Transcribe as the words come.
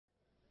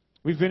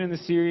We've been in the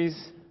series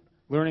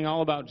learning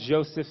all about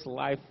Joseph's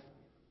life,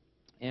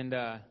 and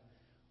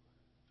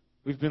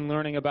we've been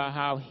learning about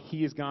how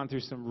he has gone through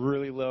some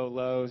really low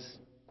lows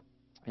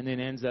and then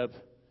ends up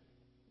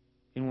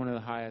in one of the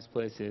highest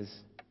places.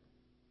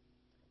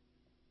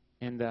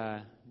 And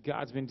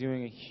God's been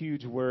doing a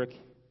huge work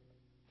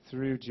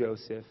through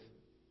Joseph.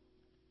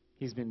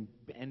 He's been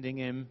bending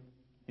him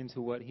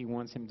into what he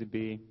wants him to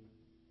be.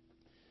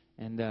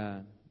 And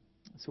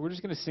so we're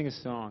just going to sing a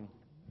song,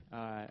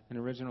 an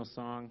original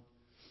song.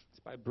 It's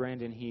by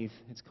Brandon Heath.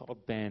 It's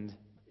called Bend.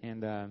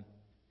 And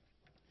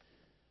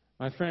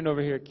my friend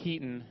over here,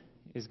 Keaton,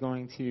 is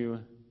going to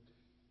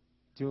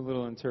do a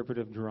little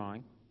interpretive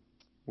drawing,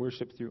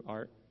 worship through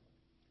art.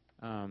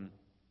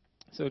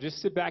 So just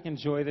sit back,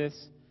 enjoy this.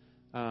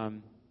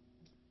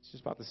 It's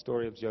just about the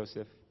story of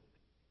Joseph,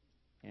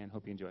 and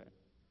hope you enjoy it.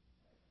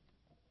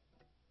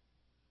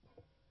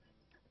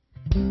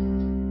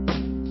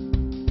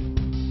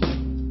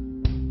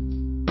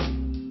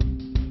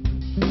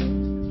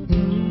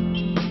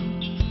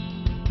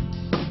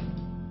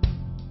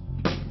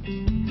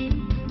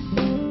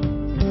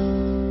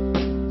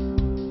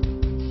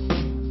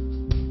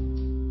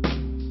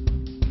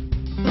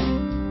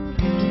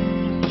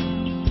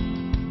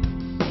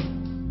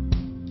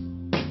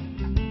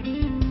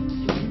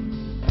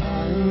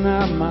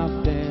 My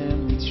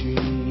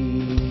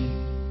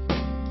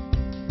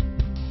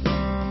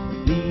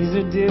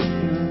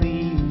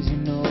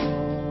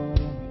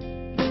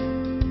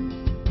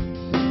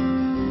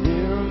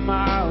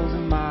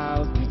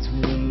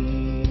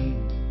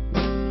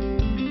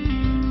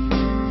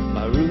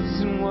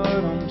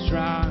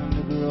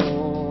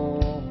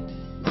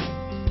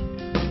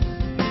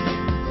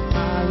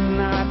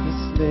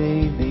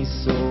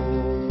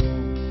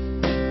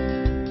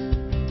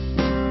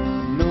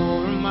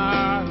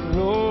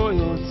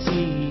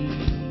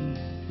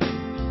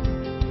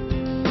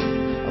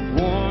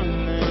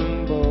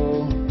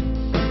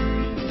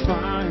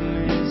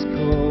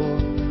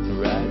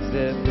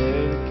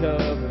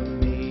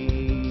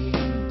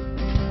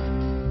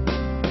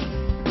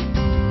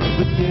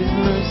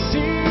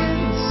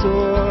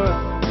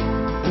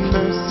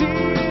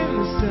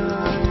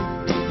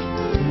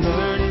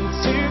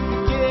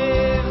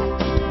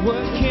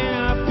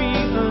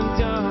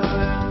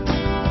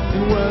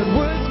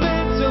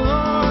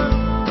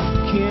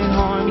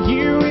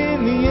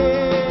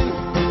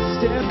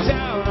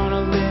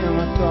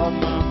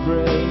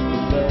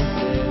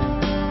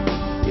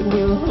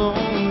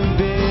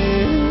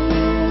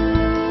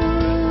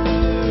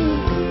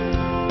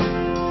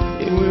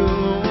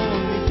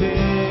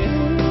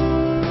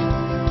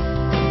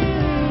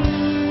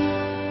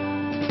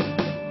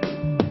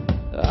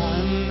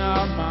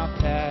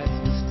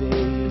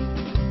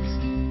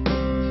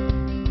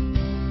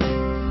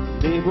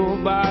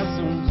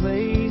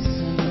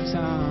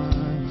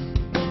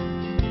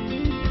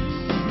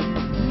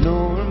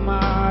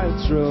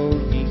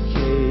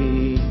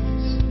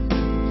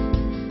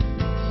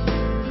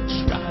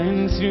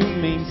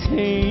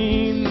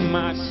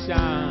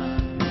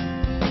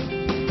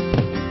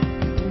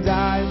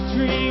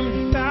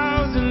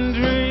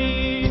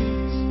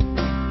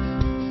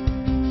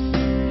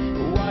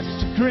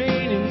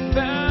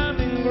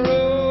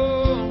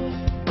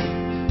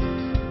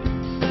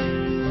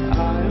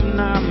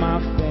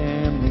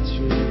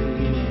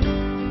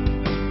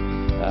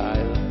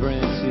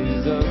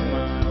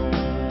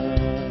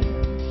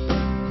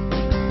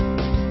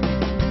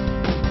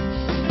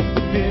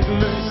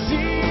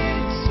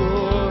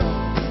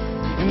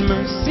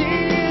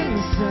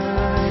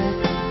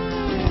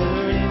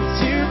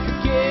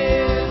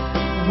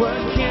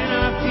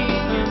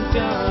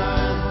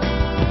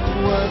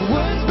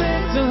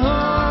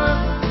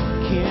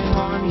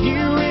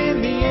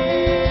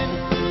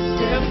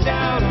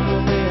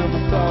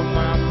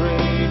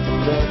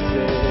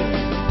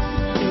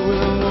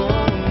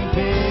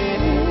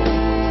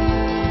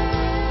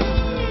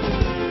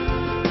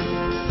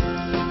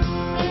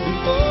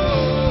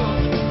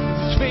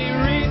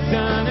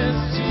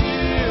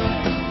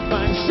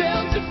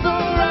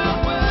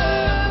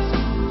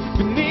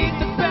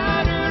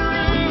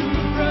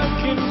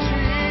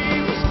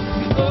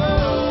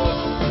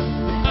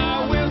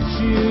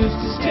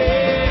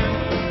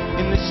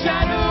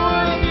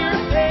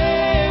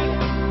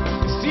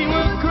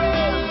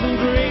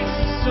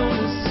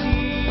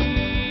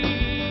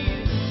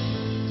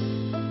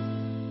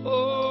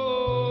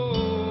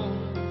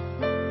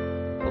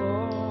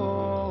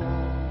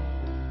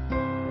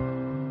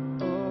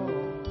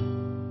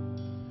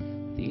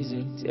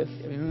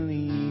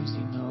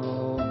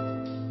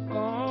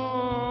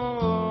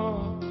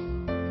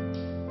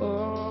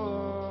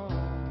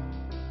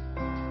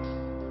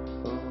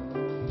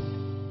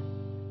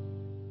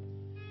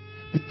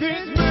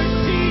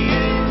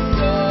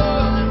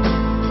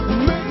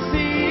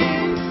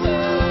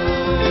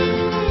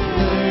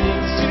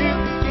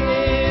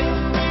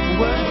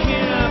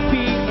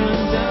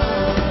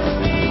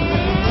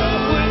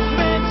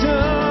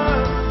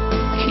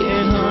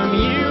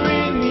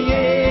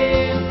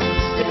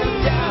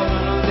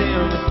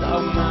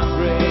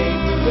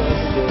brain,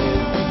 the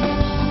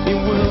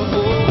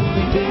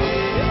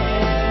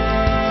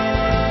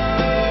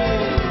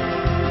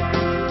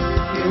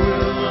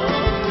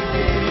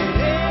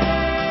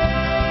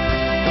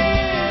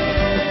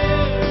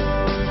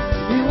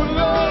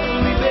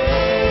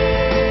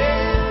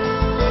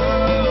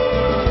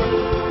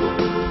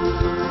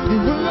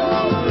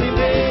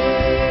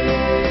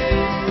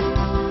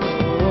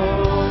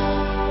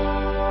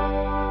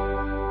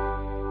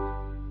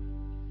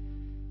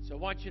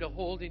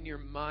your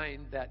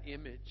mind that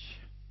image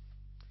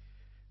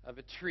of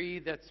a tree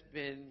that's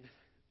been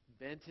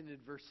bent in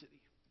adversity.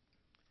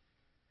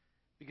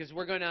 Because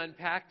we're going to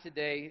unpack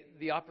today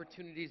the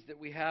opportunities that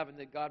we have and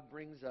that God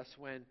brings us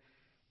when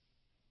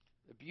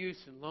abuse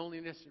and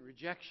loneliness and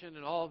rejection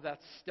and all of that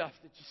stuff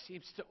that just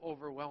seems to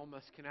overwhelm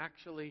us can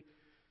actually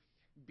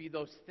be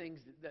those things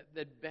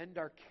that bend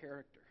our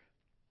character.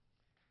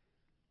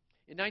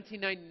 In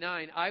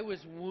 1999, I was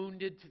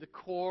wounded to the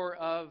core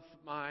of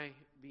my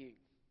being.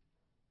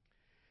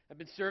 I've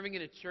been serving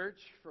in a church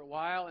for a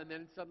while, and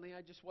then suddenly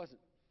I just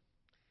wasn't.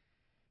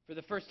 For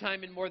the first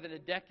time in more than a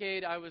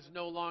decade, I was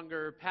no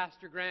longer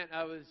Pastor Grant,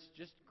 I was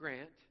just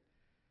Grant.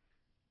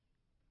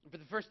 For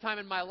the first time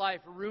in my life,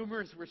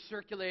 rumors were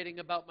circulating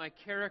about my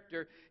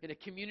character in a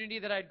community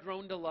that I'd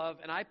grown to love,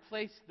 and I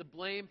placed the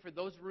blame for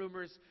those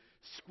rumors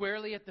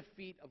squarely at the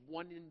feet of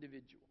one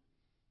individual.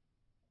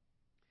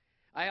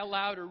 I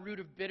allowed a root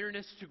of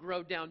bitterness to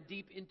grow down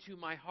deep into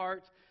my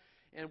heart,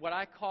 and what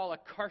I call a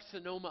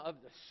carcinoma of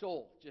the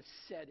soul just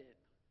set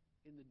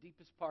in the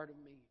deepest part of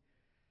me.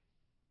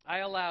 I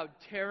allowed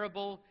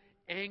terrible,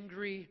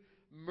 angry,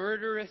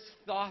 murderous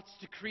thoughts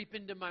to creep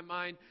into my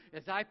mind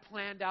as I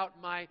planned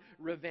out my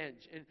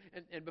revenge.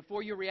 And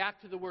before you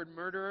react to the word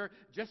murderer,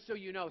 just so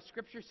you know,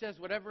 Scripture says,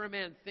 whatever a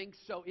man thinks,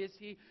 so is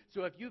he.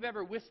 So if you've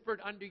ever whispered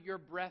under your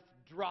breath,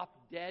 drop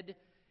dead,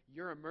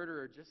 you're a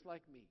murderer just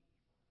like me.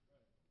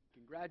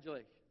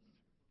 Congratulations.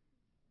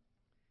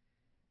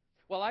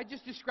 Well, I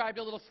just described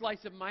a little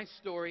slice of my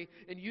story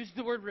and used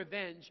the word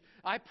revenge.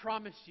 I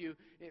promise you,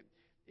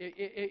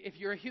 if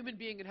you're a human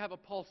being and have a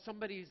pulse,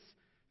 somebody's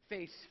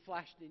face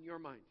flashed in your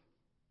mind.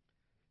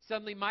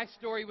 Suddenly my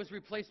story was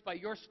replaced by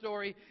your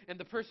story, and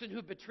the person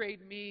who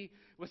betrayed me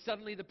was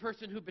suddenly the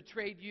person who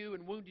betrayed you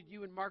and wounded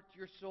you and marked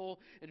your soul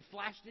and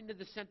flashed into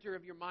the center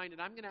of your mind.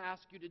 And I'm going to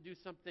ask you to do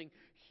something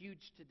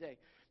huge today.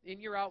 In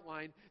your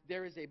outline,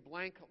 there is a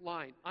blank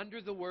line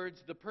under the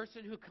words, the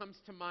person who comes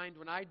to mind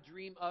when I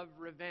dream of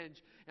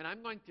revenge. And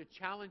I'm going to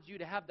challenge you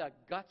to have the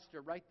guts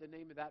to write the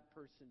name of that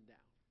person down.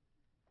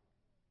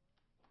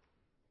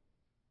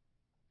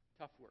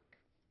 Tough work.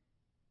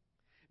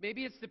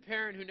 Maybe it's the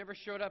parent who never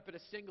showed up at a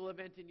single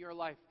event in your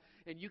life,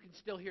 and you can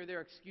still hear their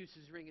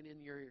excuses ringing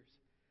in your ears.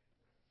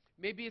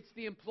 Maybe it's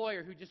the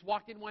employer who just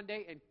walked in one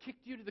day and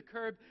kicked you to the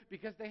curb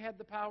because they had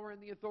the power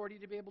and the authority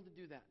to be able to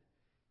do that.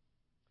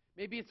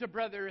 Maybe it's a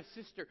brother or a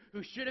sister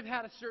who should have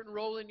had a certain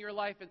role in your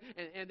life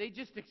and they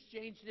just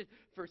exchanged it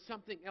for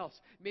something else.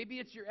 Maybe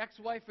it's your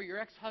ex-wife or your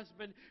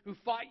ex-husband who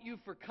fought you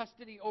for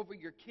custody over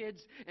your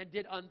kids and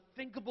did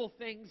unthinkable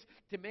things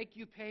to make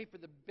you pay for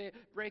the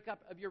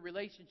breakup of your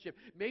relationship.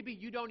 Maybe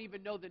you don't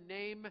even know the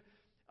name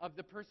of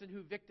the person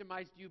who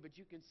victimized you, but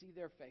you can see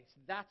their face.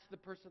 That's the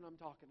person I'm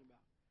talking about.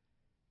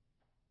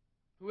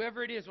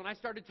 Whoever it is, when I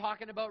started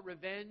talking about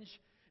revenge,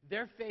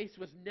 their face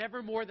was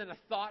never more than a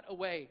thought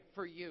away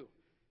for you.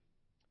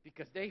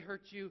 Because they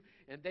hurt you,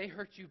 and they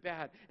hurt you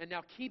bad. And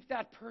now keep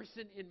that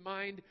person in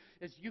mind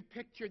as you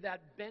picture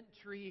that bent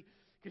tree,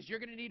 because you're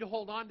going to need to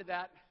hold on to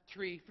that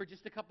tree for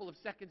just a couple of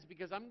seconds,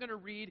 because I'm going to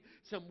read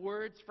some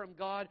words from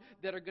God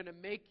that are going to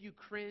make you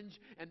cringe,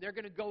 and they're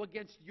going to go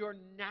against your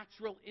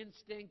natural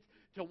instinct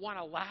to want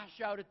to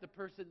lash out at the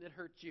person that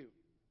hurt you.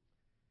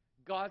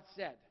 God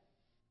said,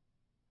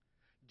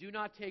 "Do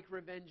not take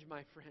revenge,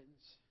 my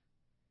friends,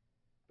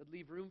 but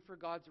leave room for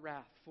God's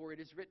wrath, for it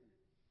is written,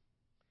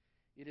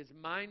 'It is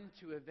mine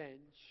to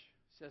avenge,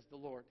 says the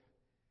Lord.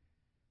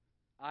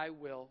 I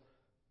will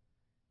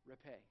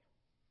repay.'"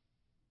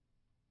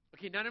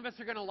 Okay, none of us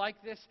are going to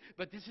like this,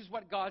 but this is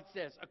what God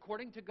says.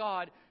 According to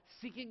God,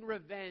 seeking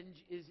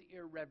revenge is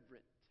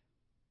irreverent.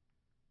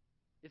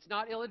 It's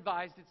not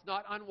ill-advised. It's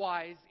not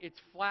unwise. It's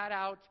flat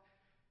out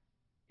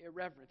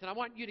irreverent. And I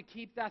want you to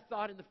keep that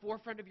thought in the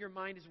forefront of your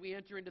mind as we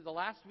enter into the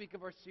last week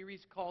of our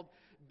series called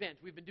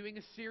Bent. We've been doing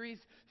a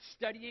series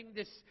studying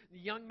this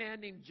young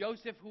man named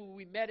Joseph who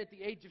we met at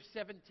the age of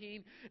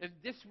 17. And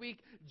this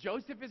week,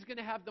 Joseph is going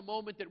to have the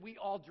moment that we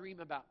all dream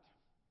about.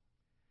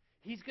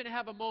 He's going to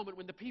have a moment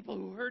when the people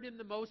who hurt him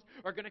the most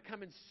are going to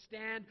come and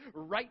stand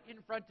right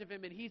in front of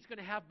him, and he's going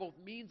to have both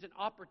means and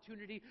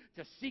opportunity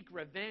to seek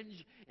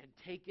revenge and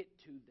take it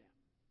to them.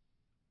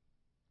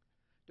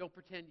 Don't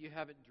pretend you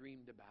haven't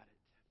dreamed about it.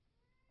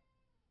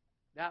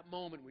 That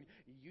moment when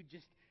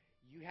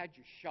you had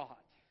your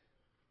shot.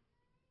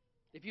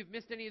 If you've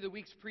missed any of the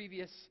weeks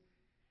previous,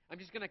 I'm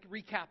just going to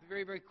recap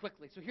very, very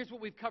quickly. So here's what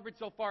we've covered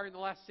so far in the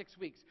last 6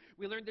 weeks.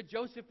 We learned that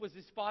Joseph was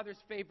his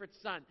father's favorite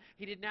son.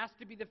 He didn't ask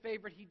to be the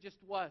favorite, he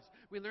just was.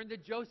 We learned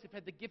that Joseph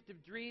had the gift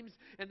of dreams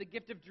and the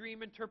gift of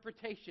dream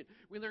interpretation.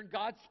 We learned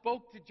God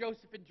spoke to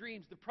Joseph in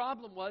dreams. The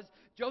problem was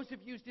Joseph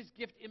used his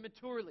gift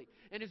immaturely,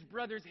 and his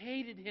brothers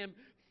hated him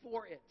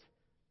for it.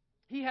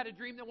 He had a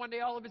dream that one day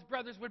all of his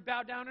brothers would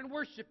bow down and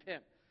worship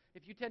him.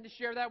 If you tend to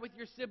share that with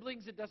your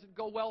siblings, it doesn't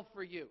go well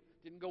for you.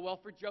 It didn't go well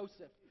for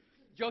Joseph.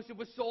 Joseph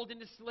was sold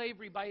into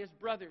slavery by his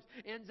brothers,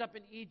 ends up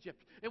in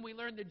Egypt. And we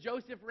learned that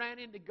Joseph ran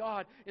into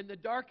God in the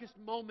darkest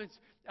moments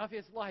of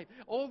his life.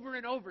 Over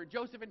and over,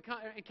 Joseph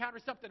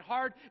encountered something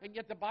hard, and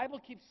yet the Bible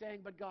keeps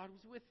saying, but God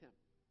was with him.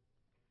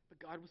 But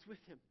God was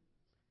with him.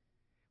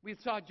 We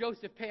saw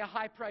Joseph pay a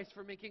high price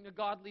for making a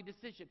godly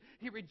decision.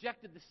 He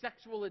rejected the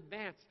sexual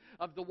advance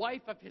of the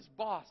wife of his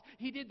boss.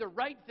 He did the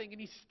right thing, and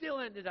he still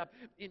ended up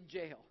in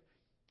jail.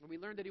 And we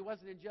learned that he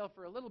wasn't in jail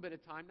for a little bit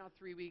of time, not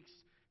 3 weeks,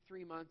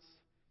 3 months.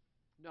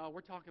 No,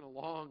 we're talking a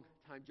long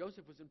time.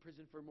 Joseph was in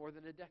prison for more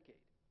than a decade.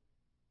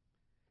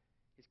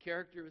 His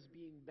character was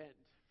being bent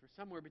for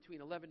somewhere between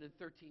 11 and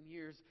 13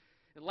 years.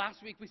 And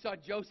last week we saw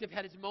Joseph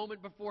had his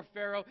moment before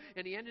Pharaoh,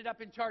 and he ended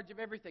up in charge of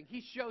everything.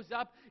 He shows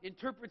up,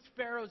 interprets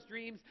Pharaoh's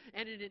dreams,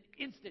 and in an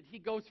instant he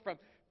goes from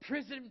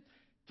prison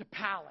to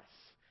palace.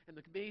 And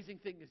the amazing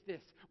thing is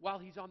this: while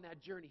he's on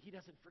that journey, he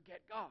doesn't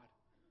forget God.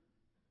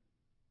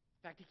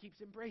 In fact, he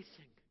keeps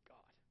embracing God.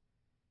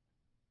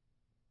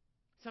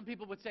 Some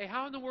people would say,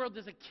 how in the world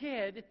does a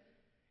kid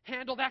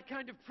handle that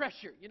kind of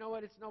pressure? You know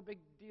what? It's no big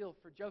deal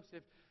for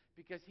Joseph,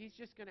 because he's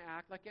just going to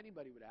act like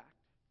anybody would act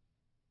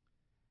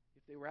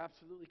if they were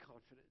absolutely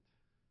confident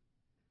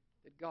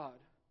that God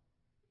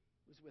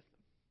was with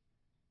them.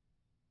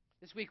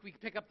 This week we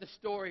pick up the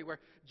story where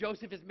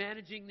Joseph is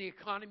managing the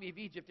economy of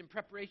Egypt in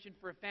preparation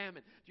for a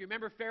famine. Do you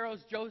remember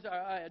Pharaoh's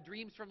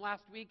dreams from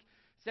last week?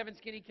 7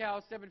 skinny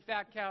cows, 7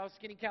 fat cows.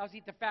 Skinny cows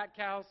eat the fat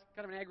cows.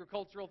 Kind of an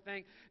agricultural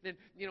thing. Then,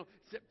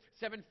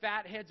 7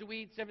 fat heads of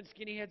wheat, 7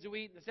 skinny heads of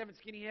wheat, and the 7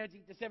 skinny heads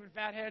eat the 7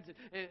 fat heads.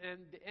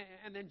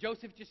 And then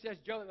Joseph just says,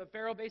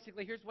 Pharaoh,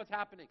 basically, here's what's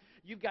happening.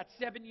 You've got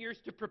 7 years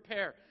to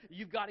prepare.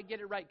 You've got to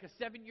get it right, because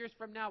 7 years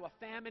from now, a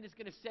famine is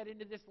going to set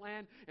into this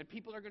land, and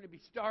people are going to be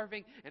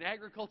starving, and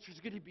agriculture is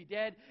going to be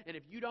dead. And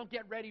if you don't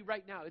get ready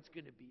right now, it's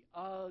going to be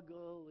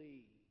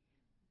ugly.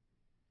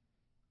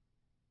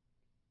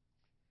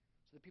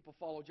 So the people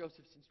follow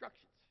Joseph's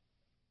instructions.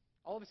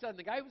 All of a sudden,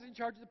 the guy who was in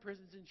charge of the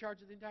prison is in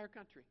charge of the entire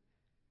country.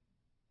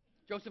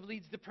 Joseph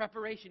leads the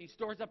preparation. He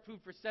stores up food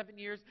for 7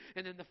 years,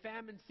 and then the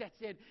famine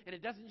sets in. And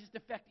it doesn't just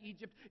affect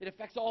Egypt, it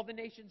affects all the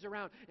nations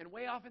around. And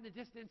way off in the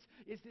distance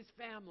is this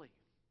family.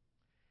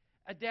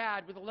 A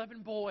dad with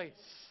 11 boys.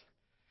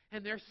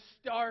 And they're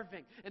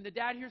starving. And the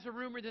dad hears a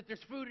rumor that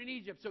there's food in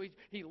Egypt. So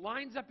he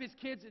lines up his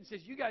kids and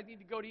says, you guys need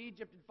to go to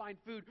Egypt and find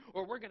food,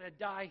 or we're going to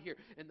die here.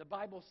 And the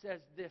Bible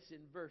says this in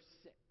verse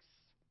 6.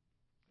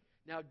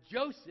 Now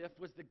Joseph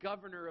was the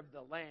governor of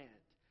the land,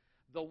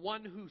 the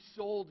one who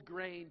sold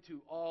grain to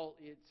all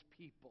its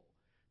people.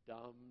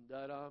 Dum,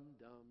 da, dum,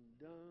 dum,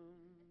 dum.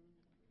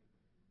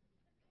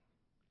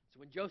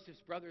 So when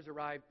Joseph's brothers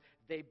arrived,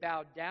 they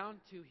bowed down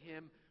to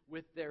him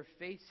with their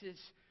faces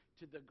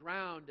to the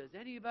ground. Does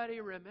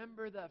anybody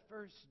remember the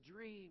first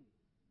dream?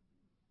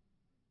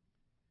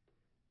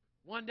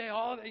 One day,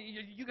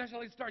 you guys,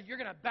 all these stars, you're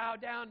going to bow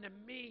down to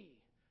me.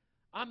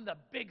 I'm the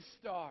big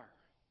star.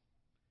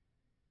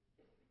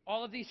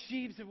 All of these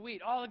sheaves of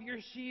wheat, all of your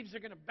sheaves are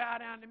going to bow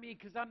down to me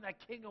because I'm the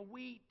king of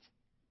wheat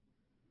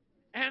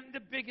and the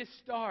biggest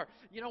star.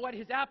 You know what?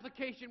 His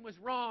application was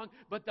wrong,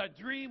 but the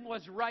dream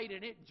was right,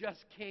 and it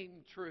just came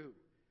true.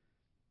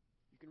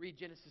 You can read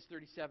Genesis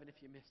 37 if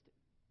you missed it.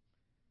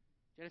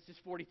 Genesis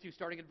 42,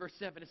 starting in verse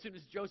 7. As soon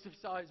as Joseph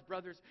saw his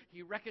brothers,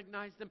 he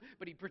recognized them,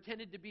 but he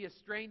pretended to be a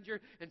stranger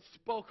and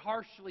spoke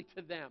harshly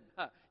to them.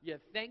 You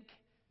think?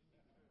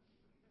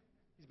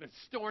 He's been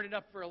storing it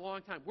up for a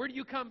long time. Where do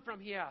you come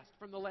from, he asked.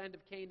 From the land of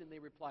Canaan, they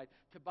replied,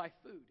 to buy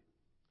food.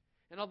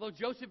 And although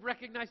Joseph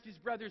recognized his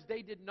brothers,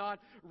 they did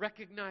not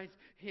recognize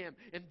him.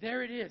 And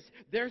there it is.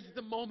 There's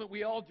the moment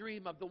we all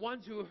dream of. The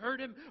ones who heard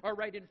him are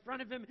right in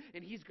front of him,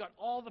 and he's got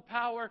all the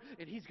power,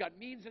 and he's got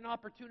means and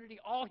opportunity.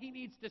 All he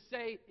needs to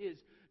say is,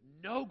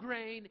 no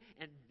grain,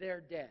 and they're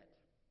dead.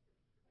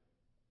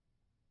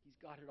 He's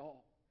got it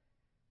all.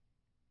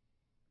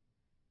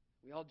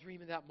 We all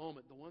dream of that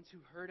moment. The ones who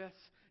hurt us,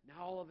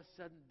 now all of a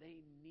sudden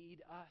they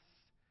need us.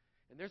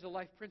 And there's a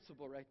life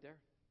principle right there.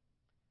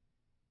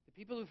 The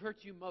people who've hurt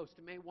you most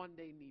may one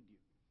day need you.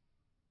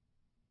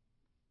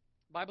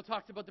 The Bible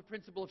talks about the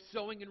principle of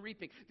sowing and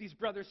reaping. These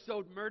brothers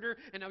sowed murder,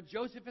 and now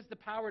Joseph has the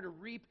power to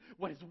reap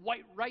what is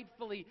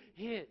rightfully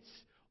his.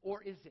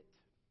 Or is it?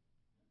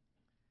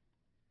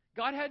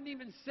 God hadn't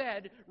even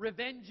said,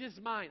 revenge is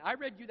mine. I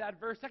read you that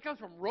verse. That comes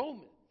from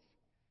Romans.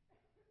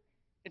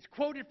 It's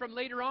quoted from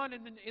later on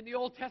in the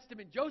Old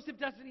Testament. Joseph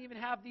doesn't even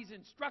have these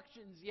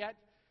instructions yet,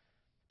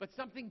 but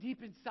something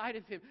deep inside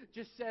of him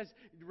just says,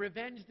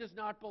 revenge does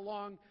not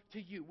belong to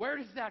you. Where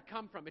does that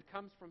come from? It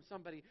comes from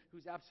somebody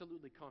who's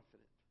absolutely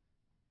confident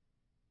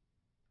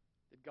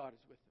that God is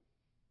with him.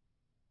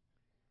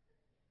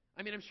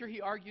 I mean, I'm sure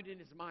he argued in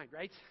his mind,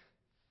 right?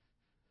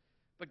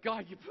 But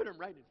God, you put him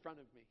right in front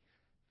of me.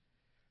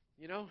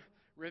 You know,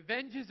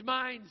 revenge is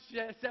mine,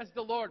 says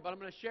the Lord, but I'm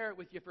going to share it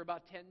with you for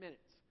about 10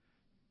 minutes.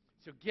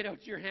 So get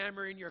out your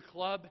hammer and your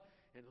club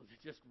and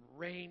just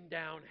rain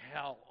down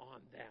hell on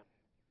them.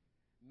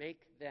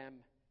 Make them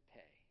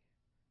pay.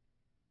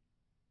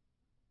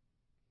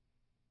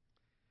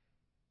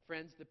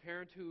 Friends, the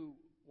parent who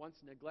once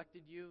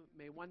neglected you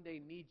may one day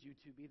need you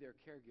to be their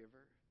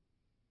caregiver.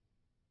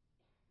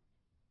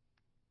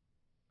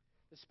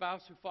 The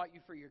spouse who fought you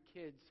for your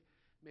kids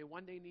may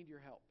one day need your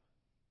help.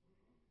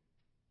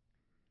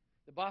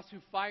 The boss who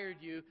fired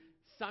you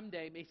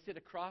someday may sit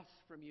across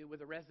from you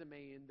with a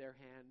resume in their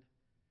hand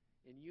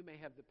and you may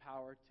have the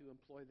power to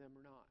employ them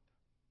or not.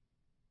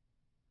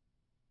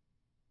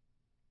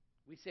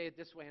 We say it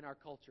this way in our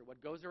culture: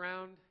 what goes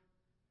around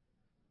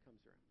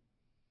comes around.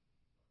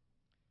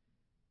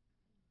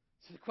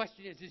 So the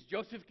question is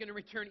Joseph going to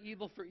return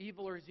evil for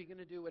evil, or is he going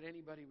to do what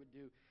anybody would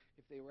do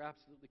if they were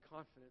absolutely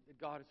confident that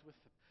God is with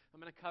them? I'm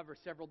going to cover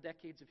several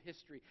decades of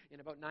history in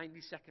about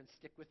 90 seconds.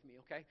 Stick with me,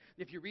 okay?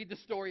 If you read the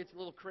story, it's a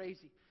little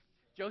crazy.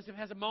 Joseph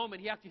has a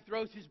moment. He actually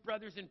throws his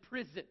brothers in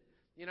prison.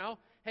 You know,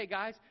 hey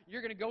guys,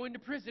 you're going to go into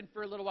prison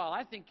for a little while.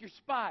 I think you're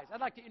spies.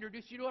 I'd like to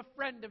introduce you to a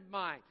friend of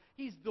mine.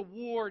 He's the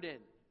warden.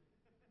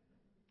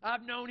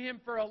 I've known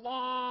him for a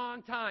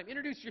long time.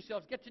 Introduce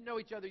yourselves. Get to know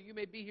each other. You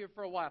may be here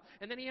for a while.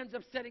 And then he ends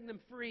up setting them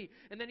free.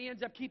 And then he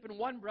ends up keeping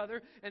one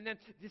brother and then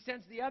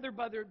sends the other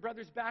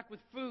brothers back with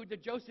food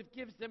that Joseph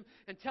gives them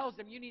and tells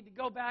them, you need to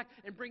go back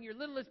and bring your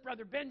littlest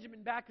brother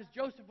Benjamin back, because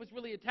Joseph was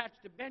really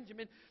attached to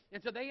Benjamin.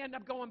 And so they end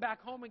up going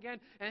back home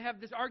again and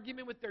have this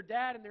argument with their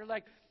dad. And they're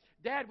like,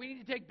 Dad, we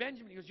need to take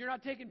Benjamin. He goes, you're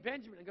not taking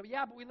Benjamin. I go,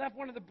 yeah, but we left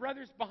one of the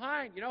brothers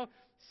behind. You know,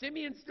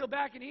 Simeon's still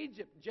back in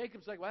Egypt. And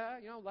Jacob's like, well,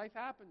 you know, life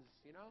happens,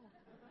 you know.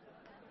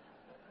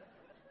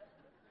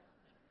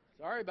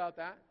 Sorry about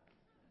that.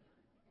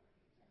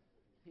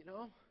 You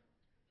know?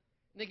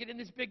 And they get in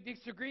this big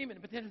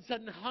disagreement, but then a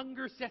sudden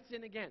hunger sets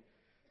in again.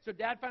 So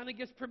Dad finally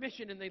gives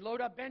permission, and they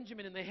load up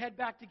Benjamin, and they head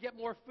back to get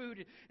more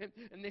food.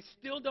 And they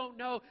still don't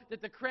know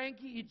that the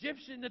cranky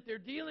Egyptian that they're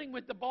dealing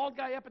with, the bald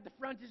guy up at the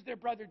front, is their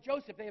brother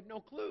Joseph. They have no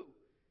clue.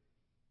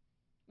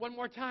 One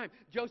more time,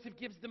 Joseph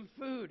gives them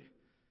food.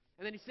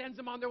 And then he sends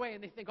them on their way,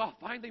 and they think, oh,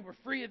 finally we're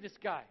free of this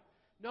guy.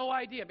 No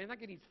idea. Man, that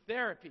guy needs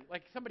therapy.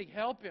 Like, somebody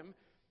help him.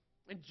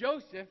 And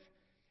Joseph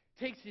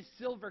takes his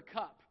silver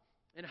cup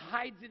and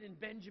hides it in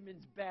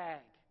Benjamin's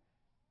bag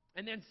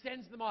and then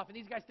sends them off. And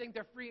these guys think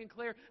they're free and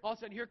clear. All of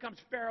a sudden, here comes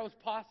Pharaoh's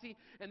posse,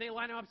 and they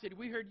line them up and say,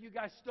 we heard you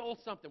guys stole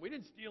something. We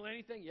didn't steal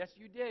anything. Yes,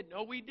 you did.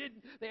 No, we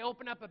didn't. They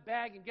open up a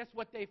bag, and guess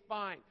what they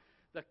find?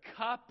 The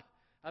cup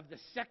of the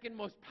second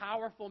most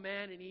powerful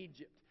man in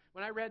Egypt.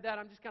 When I read that,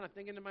 I'm just kind of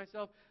thinking to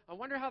myself, I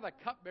wonder how the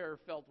cupbearer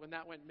felt when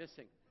that went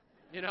missing.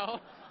 You know?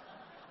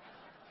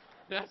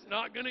 That's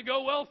not going to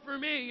go well for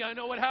me. I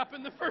know what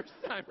happened the first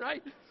time,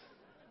 right?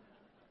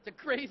 It's a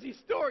crazy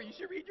story. You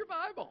should read your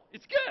Bible.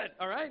 It's good,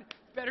 all right?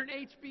 It's better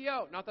than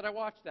HBO. Not that I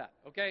watched that,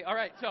 okay? All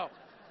right, so.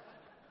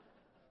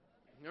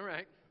 All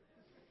right.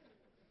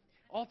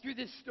 All through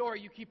this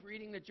story, you keep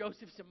reading that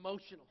Joseph's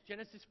emotional.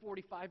 Genesis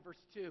 45, verse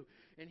 2.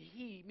 And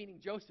he, meaning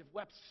Joseph,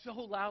 wept so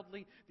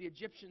loudly the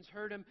Egyptians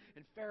heard him,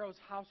 and Pharaoh's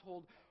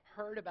household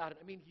heard about it.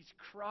 I mean, he's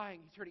crying.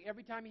 He's hurting.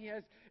 Every time he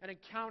has an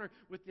encounter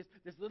with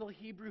this little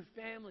Hebrew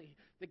family,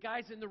 the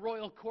guys in the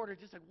royal court are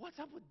just like, what's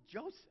up with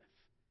Joseph?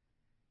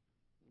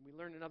 And we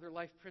learn another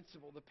life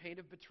principle. The pain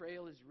of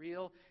betrayal is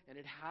real, and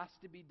it has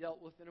to be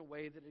dealt with in a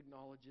way that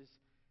acknowledges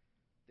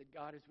that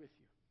God is with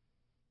you.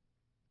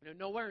 You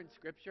know, nowhere in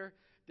Scripture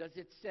does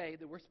it say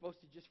that we're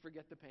supposed to just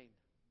forget the pain.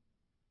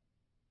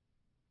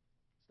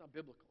 It's not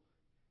biblical.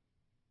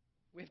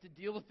 We have to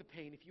deal with the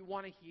pain. If you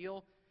want to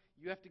heal,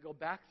 you have to go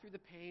back through the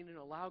pain and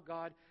allow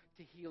God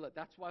to heal it.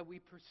 That's why we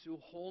pursue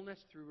wholeness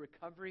through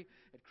recovery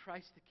at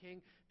Christ the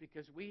King,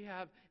 because we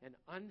have an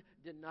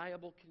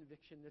undeniable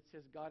conviction that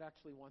says God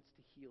actually wants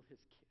to heal his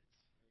kids.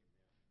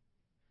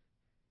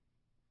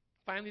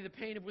 Finally, the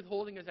pain of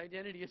withholding his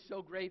identity is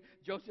so great,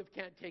 Joseph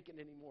can't take it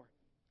anymore.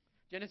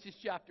 Genesis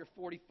chapter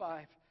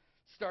 45,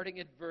 starting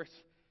at verse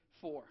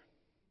 4.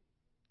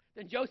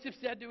 Then Joseph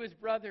said to his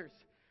brothers,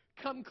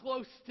 come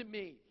close to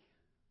me.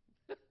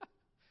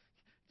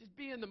 Just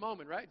be in the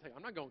moment, right? It's like,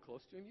 I'm not going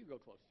close to him. You go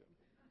close to him.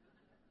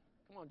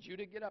 Come on,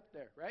 Judah, get up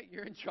there, right?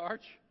 You're in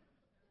charge.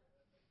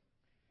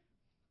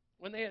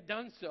 When they had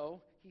done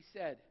so, he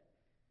said,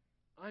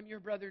 I'm your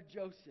brother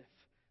Joseph,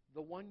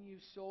 the one you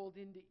sold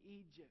into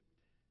Egypt.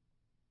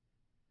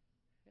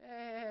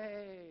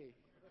 Hey.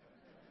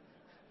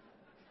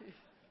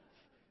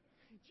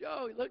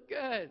 Joe, you look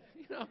good.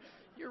 You know,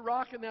 you're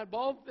rocking that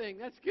bulb thing.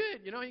 That's good.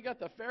 You know, you got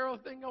the Pharaoh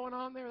thing going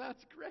on there.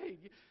 That's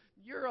great.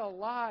 You're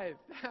alive.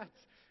 That's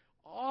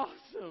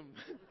awesome.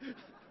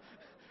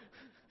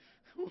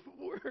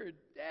 We're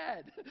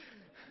dead.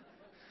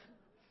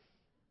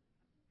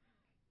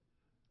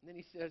 And then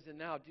he says, and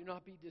now do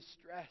not be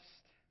distressed.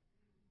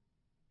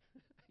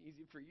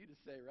 Easy for you to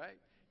say, right?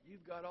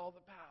 You've got all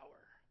the power.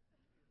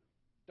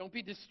 Don't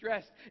be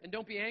distressed, and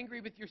don't be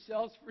angry with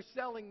yourselves for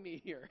selling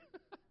me here.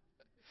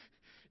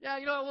 Yeah,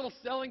 you know that little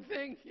selling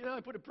thing? You know, I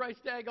put a price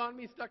tag on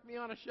me, stuck me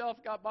on a shelf,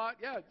 got bought.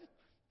 Yeah, just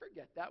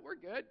forget that. We're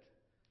good.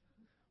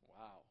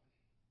 Wow.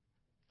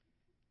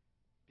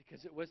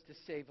 Because it was to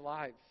save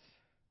lives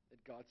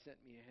that God sent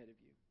me ahead of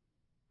you.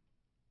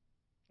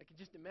 I can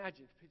just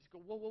imagine. People just go,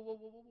 whoa, whoa, whoa,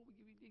 whoa, whoa.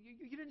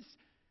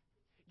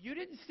 You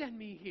didn't send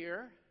me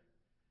here.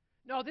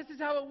 No, this is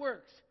how it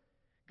works.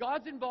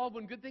 God's involved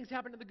when good things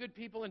happen to the good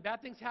people and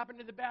bad things happen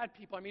to the bad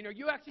people. I mean, are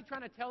you actually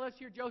trying to tell us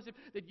here, Joseph,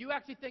 that you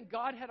actually think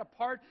God had a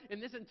part in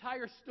this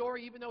entire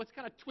story, even though it's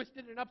kind of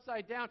twisted and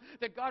upside down,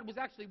 that God was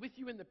actually with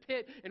you in the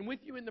pit and with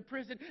you in the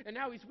prison, and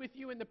now he's with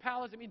you in the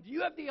palace? I mean, do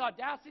you have the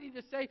audacity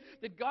to say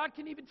that God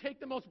can even take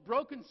the most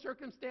broken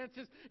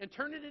circumstances and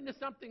turn it into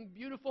something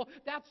beautiful?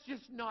 That's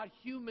just not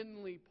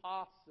humanly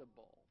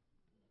possible.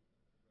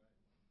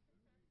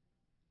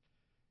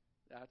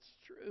 That's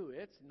true.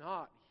 It's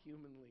not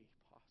humanly possible.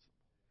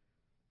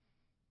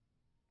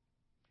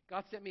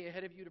 God sent me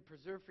ahead of you to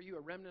preserve for you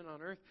a remnant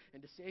on earth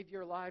and to save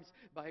your lives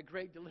by a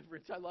great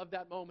deliverance. I love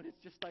that moment. It's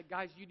just like,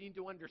 guys, you need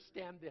to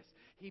understand this.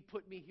 He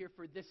put me here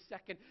for this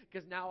second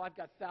because now I've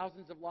got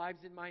thousands of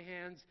lives in my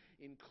hands,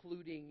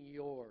 including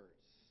yours.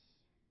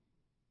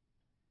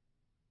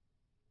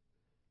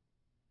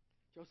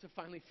 Joseph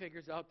finally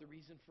figures out the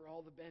reason for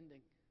all the bending.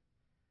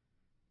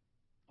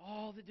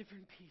 All the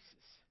different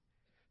pieces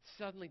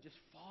suddenly just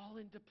fall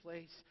into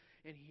place,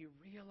 and he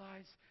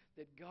realized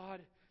that God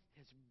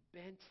has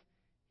bent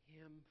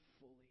him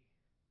fully.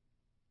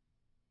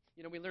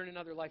 You know, we learn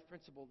another life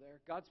principle there.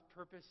 God's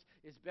purpose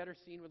is better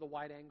seen with a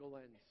wide-angle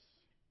lens.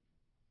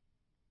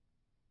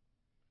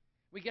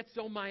 We get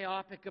so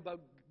myopic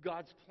about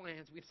God's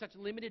plans. We have such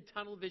limited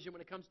tunnel vision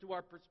when it comes to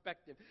our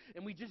perspective.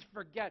 And we just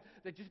forget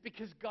that just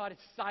because God is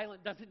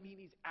silent doesn't mean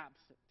he's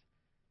absent.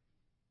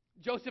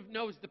 Joseph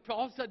knows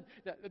all of a sudden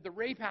the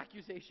rape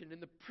accusation and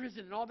the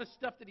prison and all the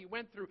stuff that he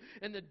went through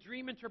and the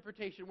dream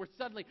interpretation were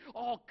suddenly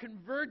all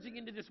converging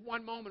into this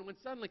one moment when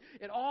suddenly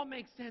it all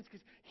makes sense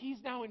because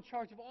he's now in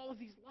charge of all of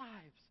these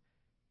lives.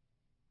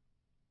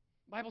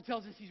 The Bible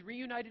tells us he's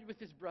reunited with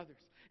his brothers.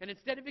 And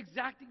instead of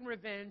exacting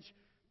revenge,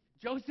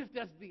 Joseph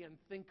does the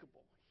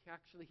unthinkable.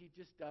 He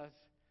just does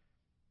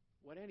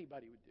what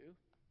anybody would do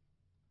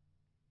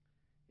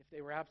if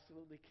they were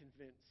absolutely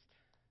convinced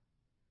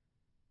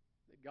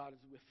that God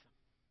is with them.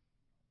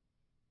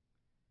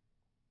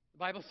 The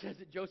Bible says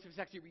that Joseph is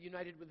actually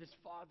reunited with his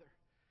father.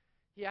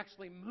 He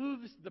actually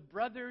moves the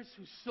brothers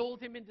who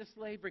sold him into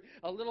slavery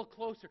a little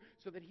closer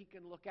so that he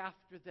can look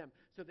after them,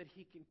 so that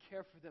he can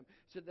care for them,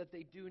 so that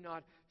they do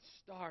not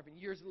starve. And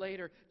years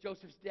later,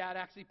 Joseph's dad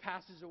actually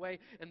passes away,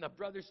 and the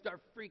brothers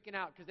start freaking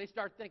out because they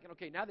start thinking,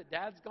 okay, now that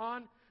dad's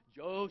gone,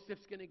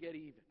 Joseph's going to get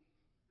even.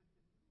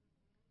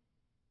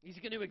 He's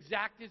going to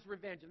exact his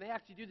revenge. And they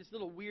actually do this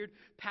little weird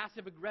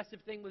passive-aggressive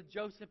thing with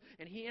Joseph,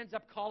 and he ends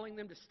up calling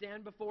them to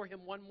stand before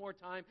him one more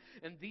time.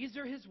 And these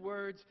are his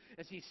words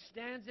as he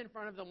stands in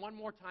front of them one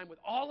more time with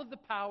all of the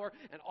power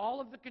and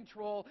all of the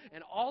control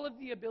and all of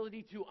the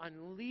ability to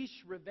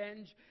unleash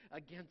revenge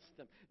against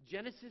them.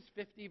 Genesis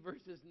 50,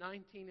 verses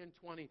 19 and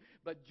 20.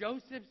 But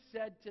Joseph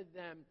said to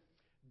them,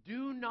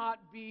 "Do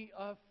not be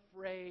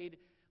afraid."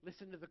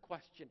 Listen to the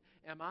question.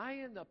 Am I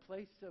in the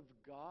place of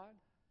God?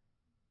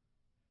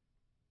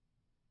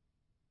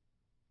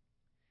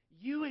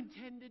 You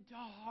intended to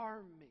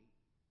harm me.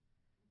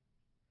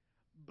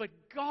 But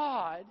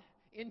God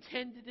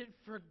intended it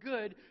for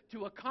good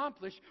to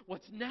accomplish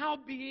what's now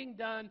being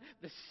done,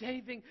 the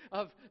saving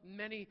of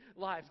many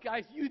lives.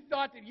 Guys, you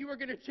thought that you were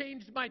going to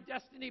change my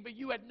destiny, but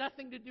you had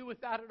nothing to do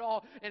with that at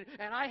all. And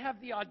I have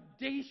the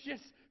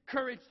audacious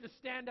courage to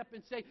stand up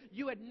and say,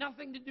 you had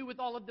nothing to do with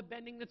all of the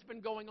bending that's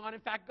been going on. In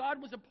fact, God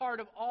was a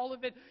part of all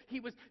of it. He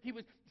was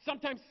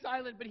sometimes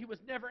silent, but he was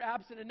never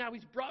absent. And now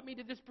he's brought me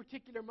to this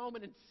particular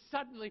moment, and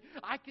suddenly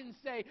I can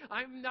say,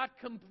 I'm not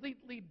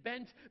completely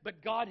bent,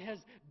 but God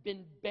has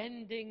been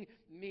bending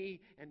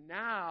me, and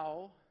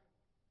now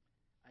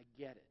I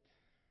get it.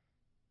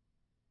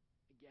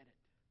 I get it.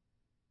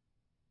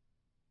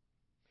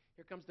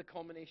 Here comes the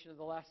culmination of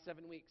the last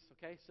 7 weeks,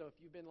 okay? So if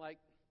you've been like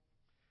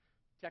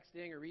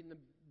texting or reading the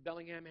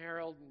Bellingham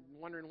Herald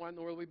and wondering what in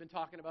the world we've been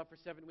talking about for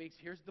 7 weeks,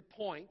 here's the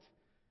point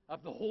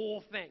of the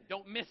whole thing.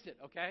 Don't miss it,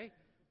 okay?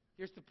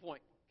 Here's the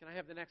point. Can I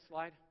have the next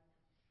slide?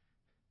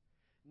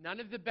 None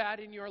of the bad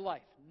in your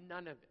life,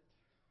 none of it,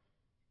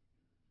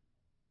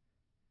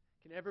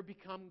 can ever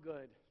become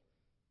good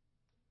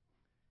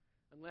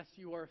unless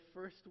you are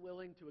first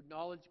willing to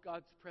acknowledge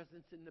God's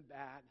presence in the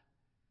bad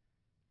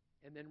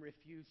and then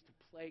refuse to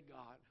play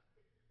God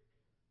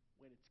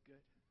when it's good.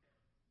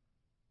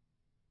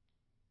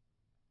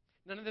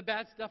 None of the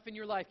bad stuff in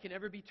your life can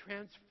ever be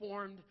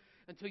transformed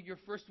until you're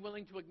first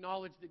willing to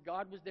acknowledge that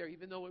God was there,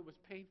 even though it was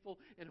painful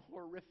and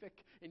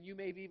horrific. And you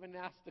may have even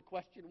asked the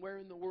question, where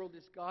in the world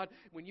is God?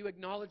 When you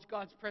acknowledge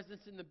God's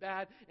presence in the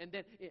bad, and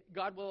then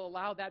God will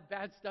allow that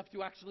bad stuff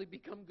to actually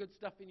become good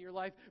stuff in your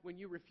life when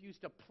you refuse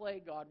to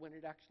play God when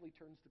it actually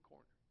turns the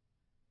corner.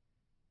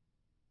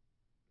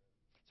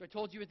 So I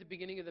told you at the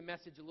beginning of the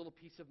message a little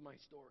piece of my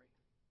story.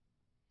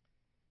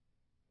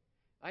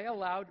 I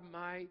allowed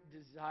my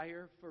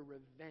desire for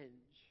revenge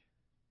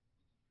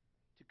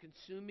to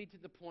consume me to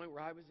the point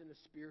where I was in a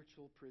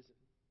spiritual prison.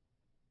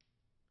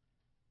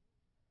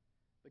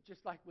 But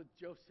just like with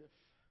Joseph,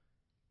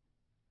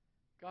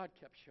 God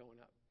kept showing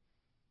up.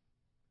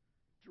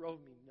 Drove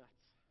me nuts.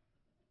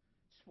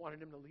 Just wanted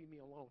him to leave me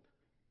alone.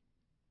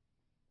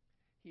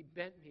 He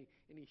bent me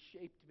and He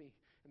shaped me.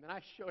 And then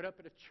I showed up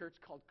at a church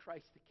called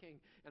Christ the King.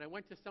 And I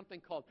went to something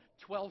called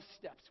 12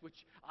 Steps,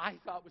 which I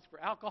thought was for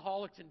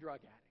alcoholics and drug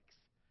addicts.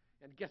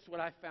 And guess what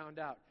I found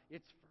out?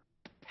 It's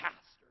for pastors.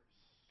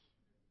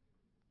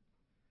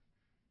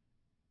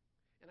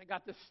 And I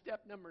got to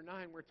step number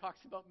 9 where it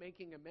talks about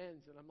making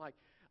amends. And I'm like,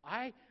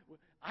 I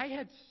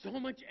had so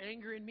much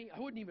anger in me, I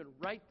wouldn't even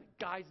write the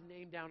guy's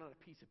name down on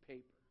a piece of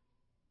paper.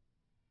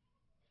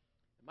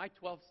 And my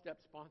 12-step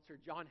sponsor,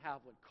 John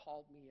Havlin,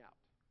 called me out.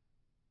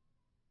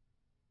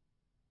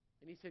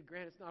 And he said,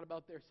 Grant, it's not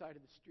about their side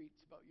of the street,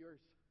 it's about yours.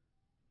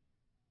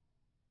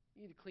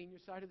 You need to clean your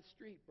side of the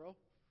street, bro.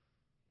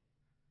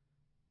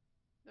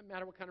 Doesn't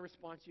matter what kind of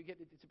response you get.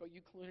 It's about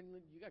you cleaning.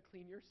 You got to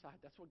clean your side.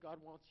 That's what God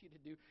wants you to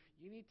do.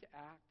 You need to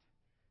act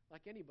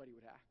like anybody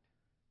would act.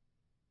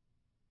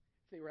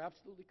 If they were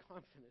absolutely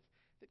confident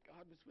that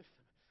God was with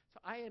them.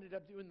 So I ended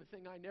up doing the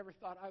thing I never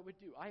thought I would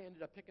do. I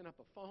ended up picking up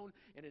a phone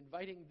and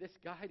inviting this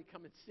guy to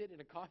come and sit in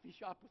a coffee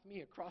shop with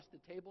me across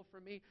the table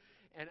from me.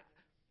 And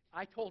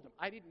I told him,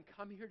 I didn't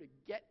come here to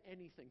get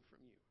anything from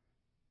you.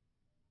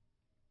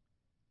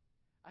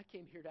 I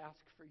came here to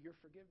ask for your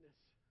forgiveness.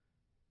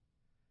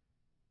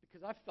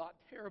 Because I've thought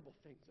terrible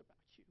things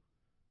about you.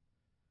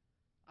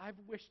 I've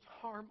wished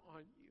harm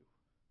on you.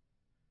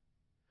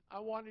 I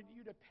wanted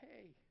you to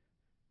pay.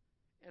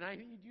 And I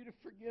need you to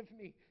forgive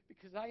me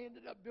because I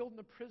ended up building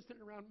a prison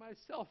around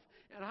myself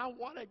and I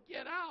want to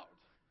get out.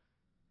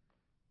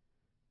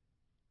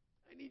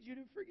 I need you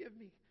to forgive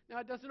me. Now,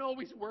 it doesn't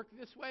always work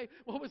this way.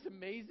 What was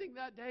amazing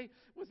that day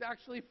was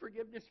actually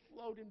forgiveness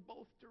flowed in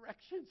both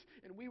directions.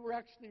 And we were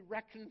actually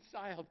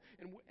reconciled.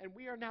 And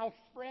we are now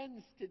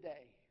friends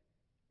today.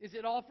 Is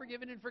it all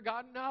forgiven and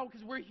forgotten? No,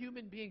 because we're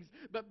human beings.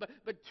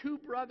 But two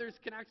brothers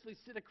can actually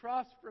sit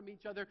across from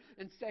each other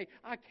and say,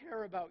 I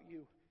care about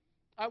you.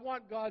 I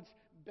want God's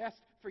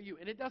best for you.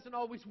 And it doesn't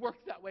always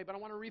work that way, but I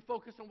want to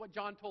refocus on what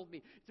John told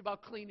me. It's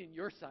about cleaning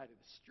your side of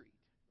the street.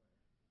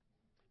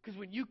 Because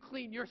when you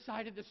clean your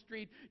side of the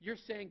street, you're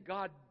saying,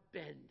 God,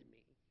 bend me.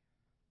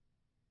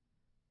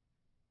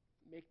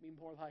 Make me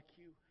more like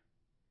you.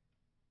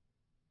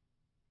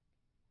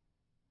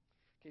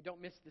 Okay,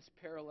 don't miss this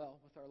parallel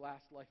with our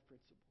last life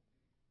principle.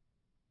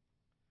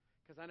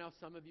 Because I know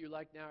some of you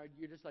like now,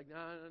 you're just like, no.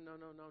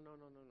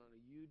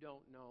 You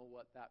don't know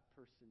what that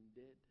person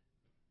did.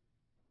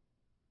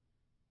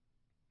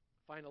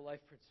 Final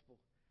life principle.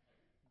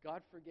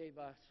 God forgave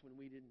us when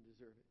we didn't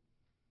deserve it.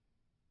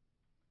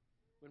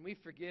 When we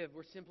forgive,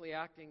 we're simply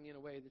acting in a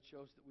way that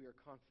shows that we are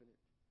confident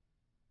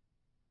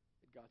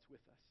that God's with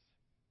us.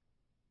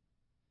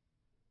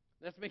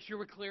 Let's make sure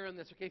we're clear on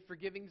this, okay?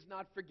 Forgiving's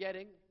not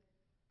forgetting.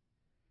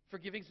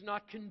 Forgiving's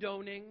not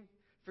condoning.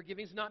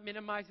 Forgiving's not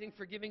minimizing.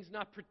 Forgiving's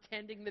not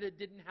pretending that it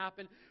didn't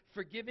happen.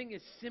 Forgiving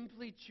is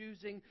simply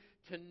choosing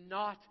to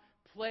not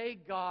play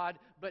God,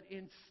 but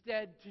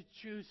instead to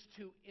choose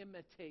to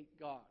imitate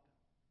God.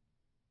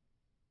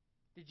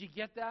 Did you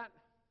get that?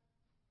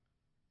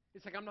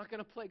 It's like, I'm not going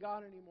to play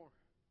God anymore.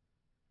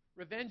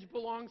 Revenge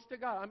belongs to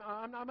God.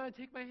 I'm going to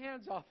take my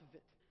hands off of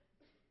it.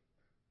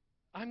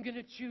 I'm going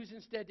to choose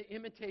instead to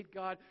imitate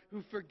God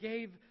who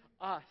forgave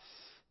us.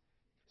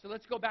 So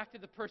let's go back to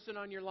the person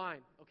on your line,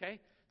 okay?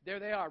 There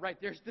they are, right?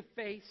 There's the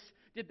face.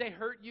 Did they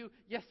hurt you?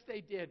 Yes,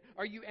 they did.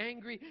 Are you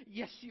angry?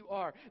 Yes, you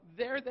are.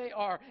 There they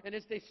are. And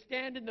as they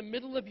stand in the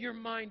middle of your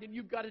mind and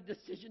you've got a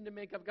decision to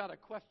make, I've got a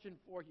question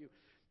for you.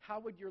 How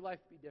would your life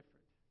be different?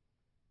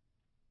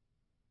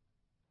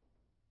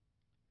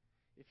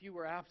 If you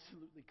were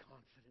absolutely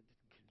confident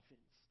and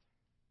convinced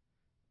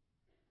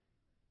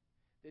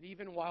that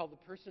even while the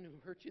person who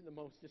hurt you the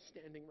most is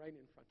standing right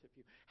in front of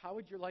you, how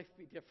would your life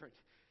be different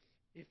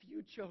if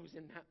you chose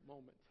in that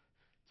moment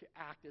to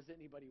act as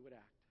anybody would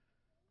act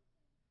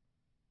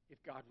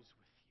if God was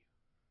with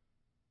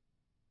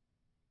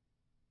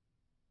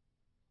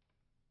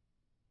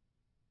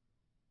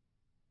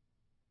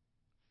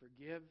you?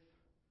 Forgive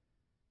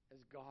as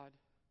God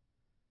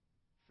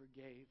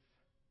forgave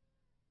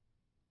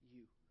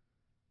you.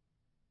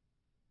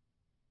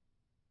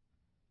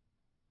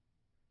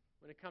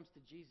 When it comes to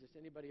Jesus,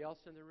 anybody else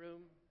in the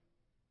room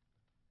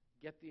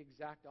get the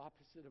exact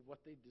opposite of what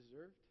they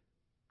deserved?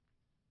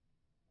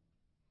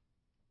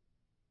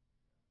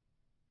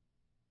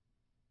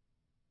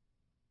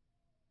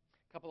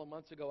 A couple of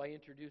months ago, I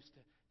introduced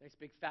a nice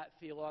big fat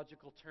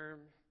theological term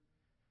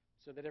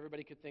so that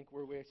everybody could think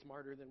we're way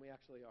smarter than we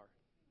actually are.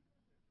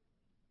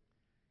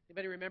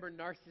 Anybody remember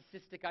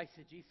narcissistic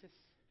eisegesis?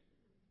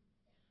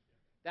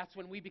 That's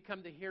when we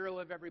become the hero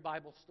of every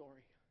Bible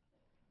story.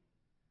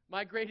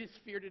 My greatest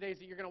fear today is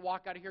that you're going to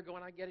walk out of here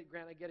going, I get it,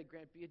 Grant.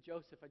 Be a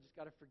Joseph. I just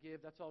got to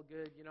forgive. That's all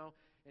good, you know.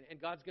 And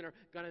God's going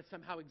to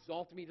somehow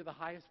exalt me to the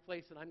highest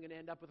place, and I'm going to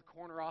end up with a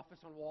corner office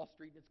on Wall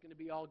Street, and it's going to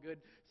be all good.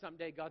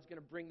 Someday God's going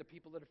to bring the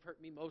people that have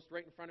hurt me most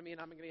right in front of me, and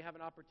I'm going to have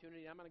an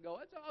opportunity. I'm going to go,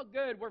 it's all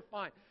good. We're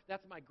fine.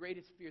 That's my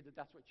greatest fear,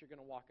 that's what you're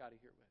going to walk out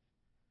of here with.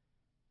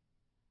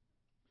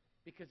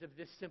 Because of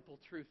this simple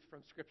truth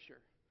from Scripture.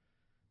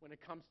 When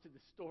it comes to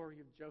the story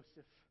of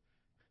Joseph,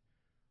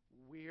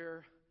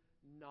 we're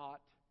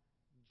not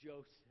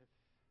Joseph.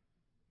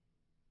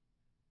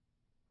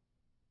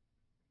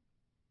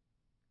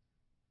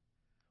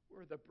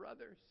 We're the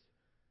brothers.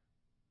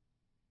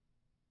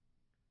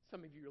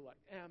 Some of you are like,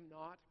 am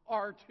not,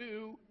 are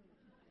too.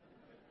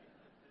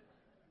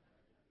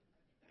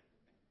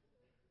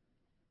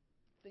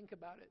 Think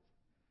about it.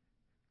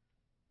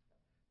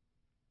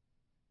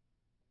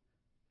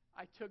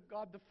 I took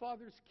God the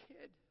Father's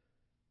kid,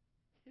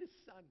 His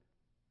Son,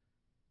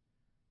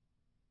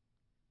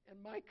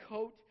 and my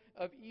coat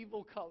of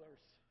evil colors,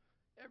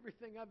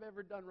 everything I've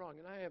ever done wrong,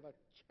 and I have a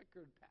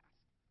checkered past.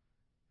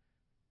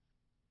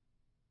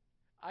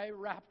 I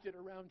wrapped it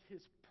around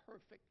His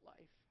perfect life.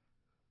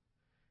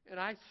 And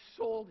I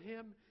sold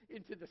Him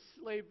into the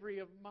slavery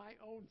of my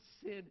own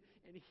sin,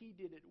 and He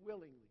did it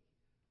willingly.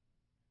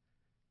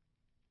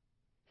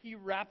 He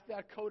wrapped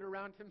that coat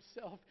around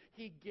Himself.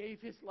 He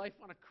gave His life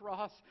on a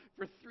cross.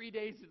 For 3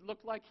 days it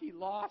looked like He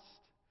lost.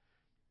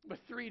 But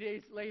 3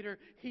 days later,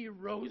 He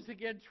rose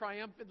again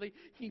triumphantly.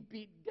 He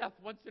beat death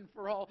once and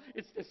for all.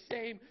 It's the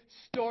same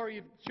story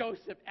of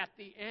Joseph. At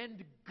the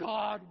end,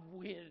 God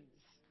wins.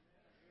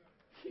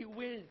 He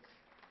wins.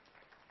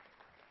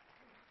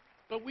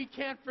 But we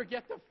can't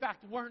forget the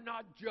fact we're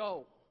not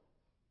Joe.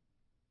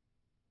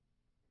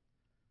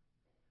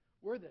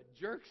 We're the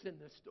jerks in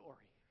the story.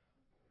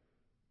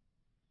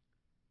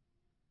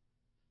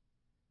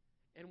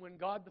 And when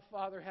God the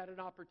Father had an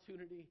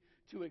opportunity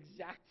to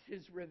exact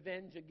His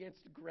revenge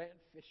against Grant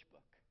Fishbook,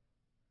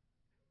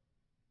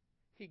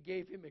 He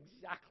gave him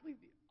exactly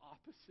the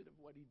opposite of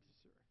what he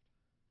deserved.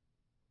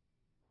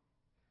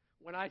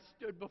 When I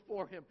stood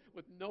before Him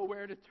with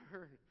nowhere to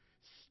turn,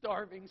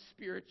 starving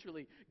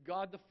spiritually,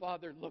 God the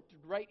Father looked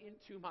right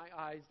into my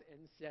eyes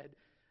and said,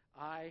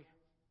 I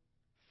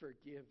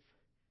forgive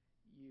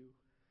you.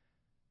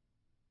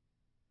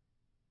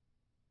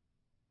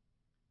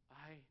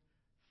 I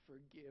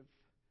forgive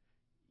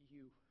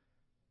you.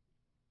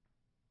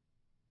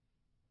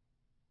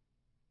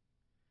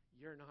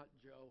 You're not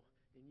Joe,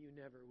 and you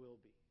never will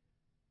be.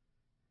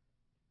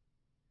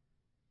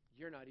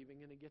 You're not even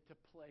going to get to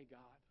play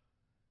God.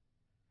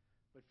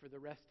 But for the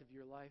rest of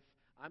your life,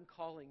 I'm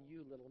calling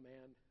you, little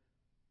man,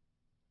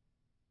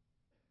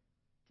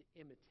 to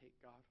imitate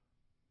God.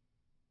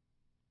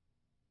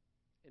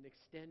 And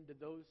extend to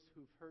those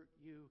who've hurt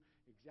you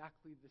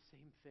exactly the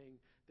same thing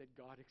that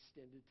God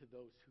extended to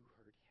those who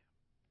hurt Him.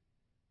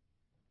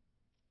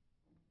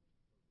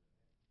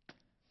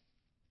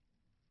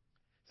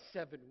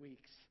 7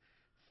 weeks,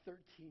 13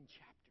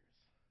 chapters.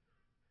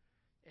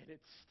 And it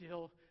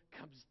still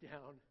comes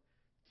down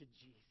to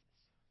Jesus.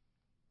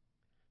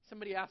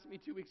 Somebody asked me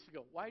 2 weeks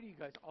ago, why do you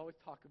guys always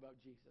talk about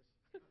Jesus?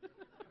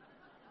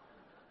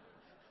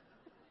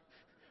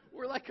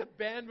 We're like a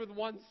band with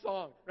one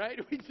song, right?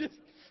 You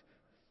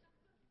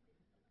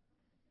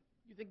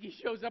think He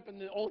shows up in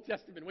the Old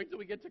Testament. Wait till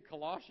we get to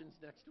Colossians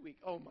next week.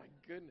 Oh my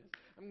goodness.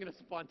 I'm going to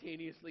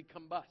spontaneously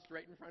combust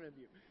right in front of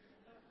you.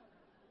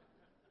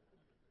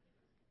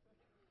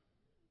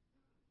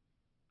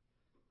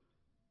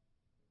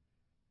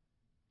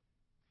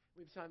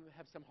 We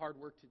have some hard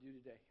work to do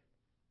today.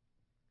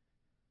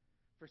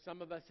 For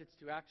some of us, it's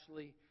to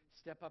actually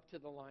step up to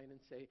the line and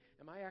say,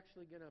 am I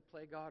actually going to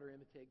play God or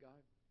imitate God?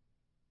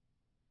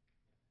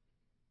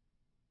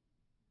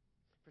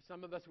 For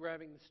some of us, we're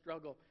having the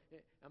struggle.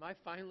 Am I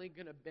finally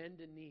going to bend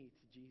a knee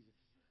to Jesus?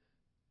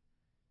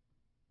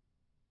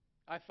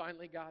 I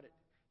finally got it.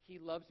 He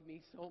loves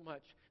me so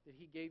much that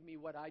He gave me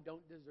what I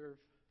don't deserve.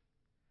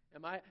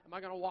 Am I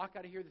going to walk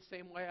out of here the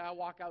same way I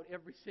walk out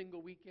every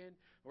single weekend,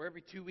 or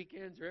every 2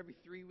 weekends, or every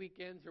 3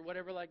 weekends, or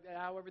whatever like that,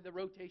 however the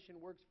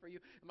rotation works for you?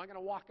 Am I going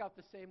to walk out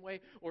the same way,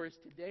 or is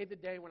today the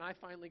day when I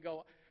finally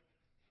go,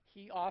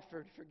 He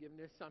offered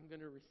forgiveness, so I'm going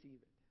to receive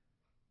it?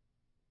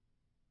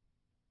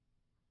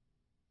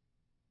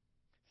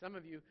 Some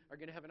of you are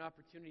going to have an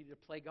opportunity to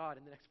play God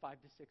in the next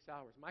 5 to 6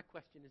 hours. My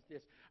question is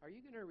this: are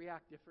you going to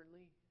react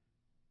differently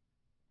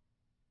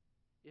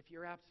if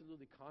you're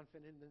absolutely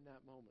confident in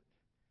that moment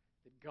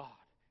that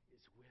God is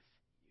with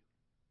you?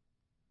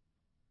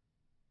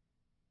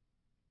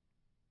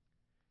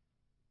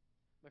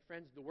 My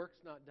friends, the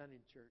work's not done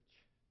in church.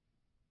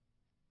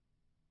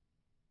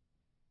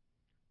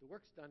 The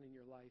work's done in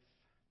your life.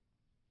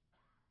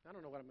 I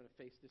don't know what I'm going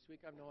to face this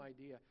week. I have no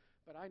idea.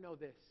 But I know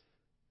this.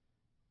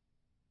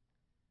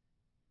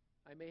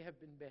 I may have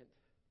been bent,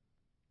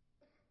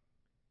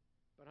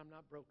 but I'm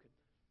not broken.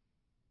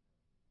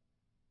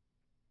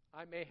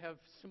 I may have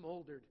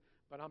smoldered,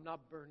 but I'm not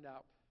burned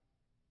out.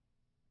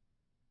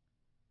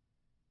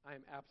 I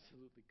am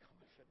absolutely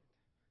confident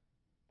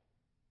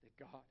that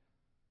God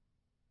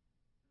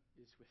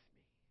is with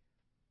me.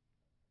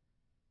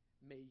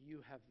 May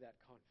you have that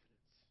confidence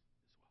as well.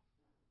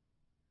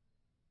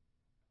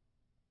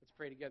 Let's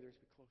pray together as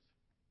we close.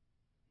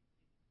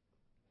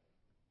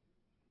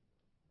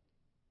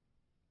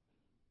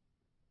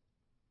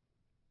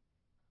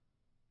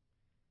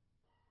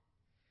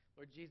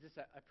 Lord Jesus,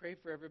 I pray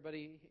for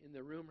everybody in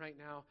the room right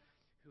now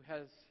who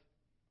has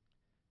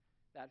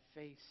that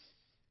face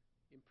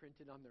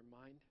imprinted on their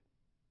mind.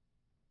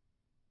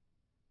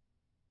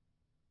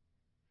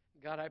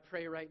 God, I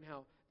pray right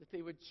now that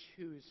they would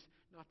choose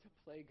not to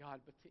play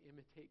God, but to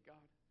imitate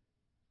God.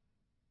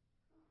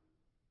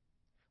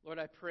 Lord,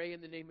 I pray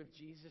in the name of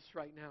Jesus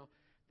right now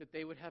that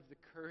they would have the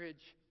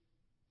courage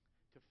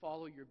to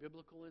follow your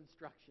biblical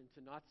instruction,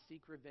 to not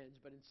seek revenge,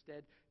 but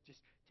instead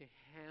just to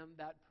hand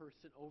that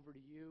person over to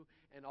you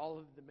and all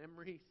of the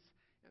memories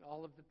and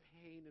all of the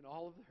pain and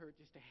all of the hurt,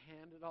 just to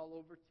hand it all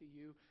over to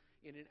you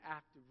in an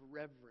act of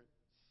reverence.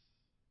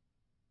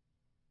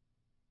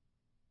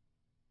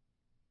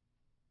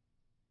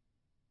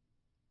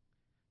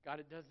 God,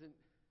 it doesn't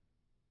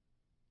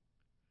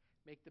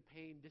make the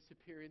pain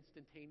disappear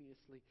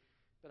instantaneously,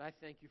 but I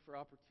thank you for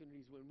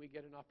opportunities when we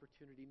get an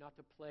opportunity not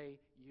to play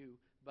you,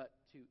 but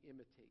to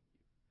imitate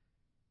you.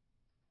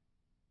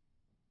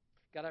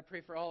 God, I pray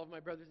for all of my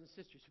brothers and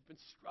sisters who've been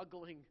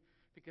struggling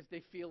because they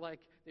feel like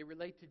they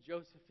relate to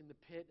Joseph in the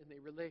pit and they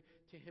relate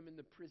to him in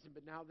the prison,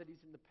 but now that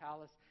he's in the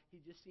palace, he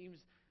just seems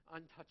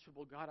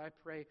untouchable. God, I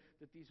pray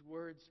that these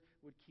words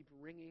would keep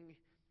ringing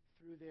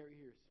through their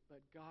ears.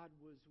 But God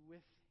was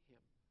with him.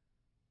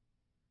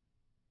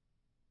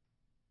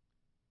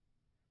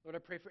 Lord, I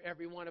pray for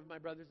every one of my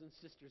brothers and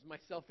sisters,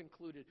 myself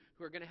included,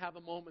 who are going to have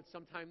a moment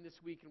sometime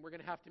this week and we're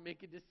going to have to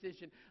make a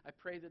decision. I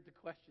pray that the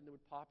question that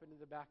would pop into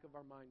the back of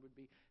our mind would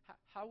be,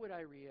 how would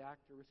I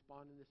react or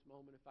respond in this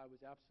moment if I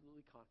was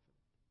absolutely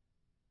confident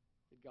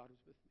that God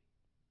was with me?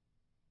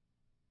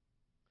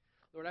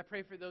 Lord, I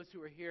pray for those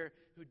who are here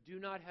who do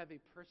not have a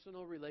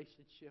personal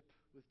relationship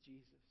with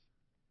Jesus.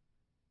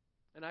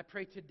 And I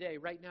pray today,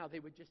 right now,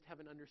 they would just have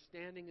an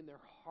understanding in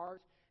their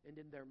heart and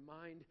in their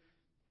mind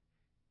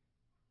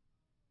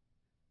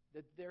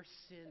that their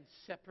sin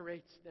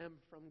separates them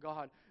from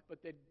God,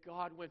 but that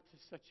God went to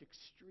such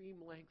extreme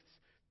lengths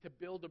to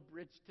build a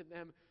bridge to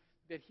them,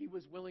 that He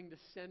was willing to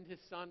send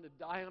His Son to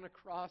die on a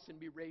cross and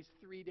be raised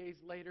 3 days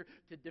later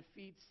to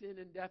defeat sin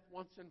and death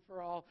once and for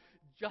all,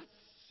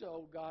 just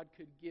so God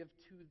could give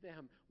to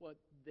them what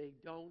they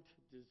don't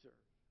deserve.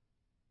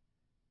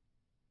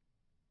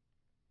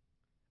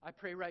 I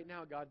pray right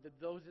now, God,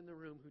 that those in the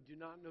room who do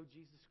not know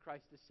Jesus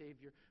Christ as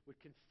Savior would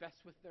confess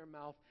with their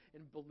mouth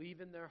and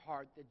believe in their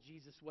heart that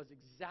Jesus was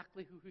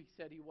exactly who He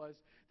said He was,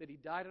 that He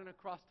died on a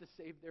cross to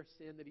save their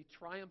sin, that He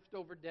triumphed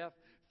over death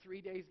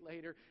 3 days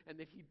later, and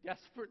that He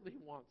desperately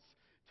wants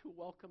to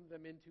welcome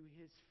them into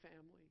His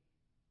family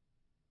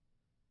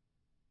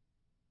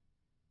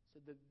so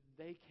that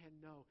they can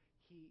know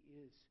He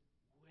is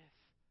with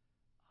us.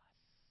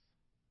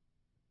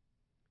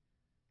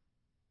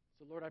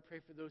 So, Lord, I pray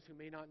for those who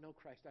may not know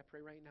Christ. I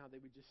pray right now they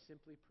would just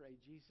simply pray,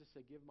 Jesus,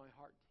 I give my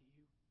heart to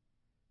you.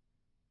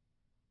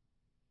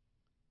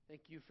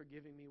 Thank you for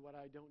giving me what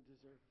I don't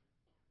deserve.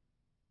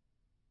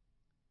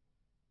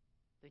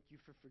 Thank you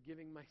for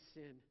forgiving my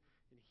sin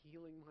and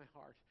healing my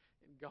heart.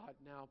 And God,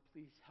 now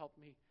please help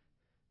me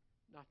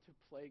not to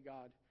play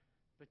God,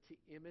 but to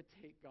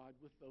imitate God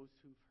with those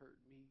who've hurt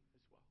me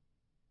as well.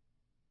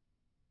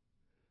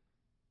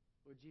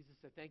 Lord Jesus,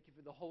 I thank you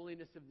for the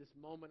holiness of this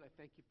moment. I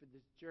thank you for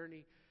this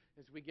journey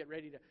as we get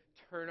ready to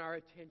turn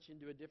our attention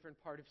to a different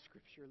part of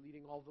Scripture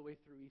leading all the way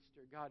through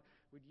Easter. God,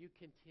 would you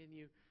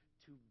continue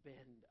to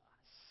bend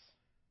us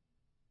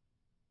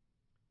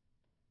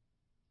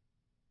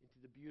into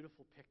the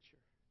beautiful picture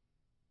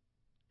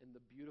and the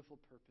beautiful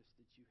purpose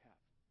that you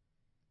have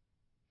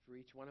for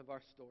each one of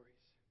our stories.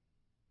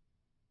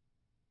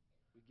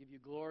 We give you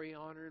glory,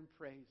 honor, and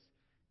praise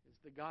as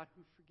the God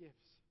who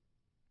forgives,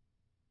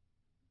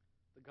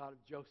 the God of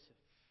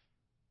Joseph,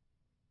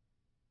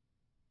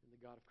 and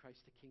the God of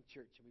Christ the King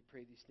Church. And we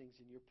pray these things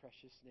in your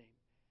precious name.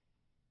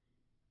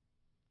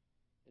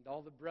 And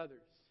all the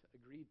brothers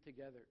agreed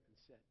together and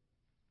said,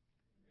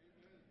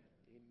 Amen.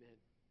 Amen.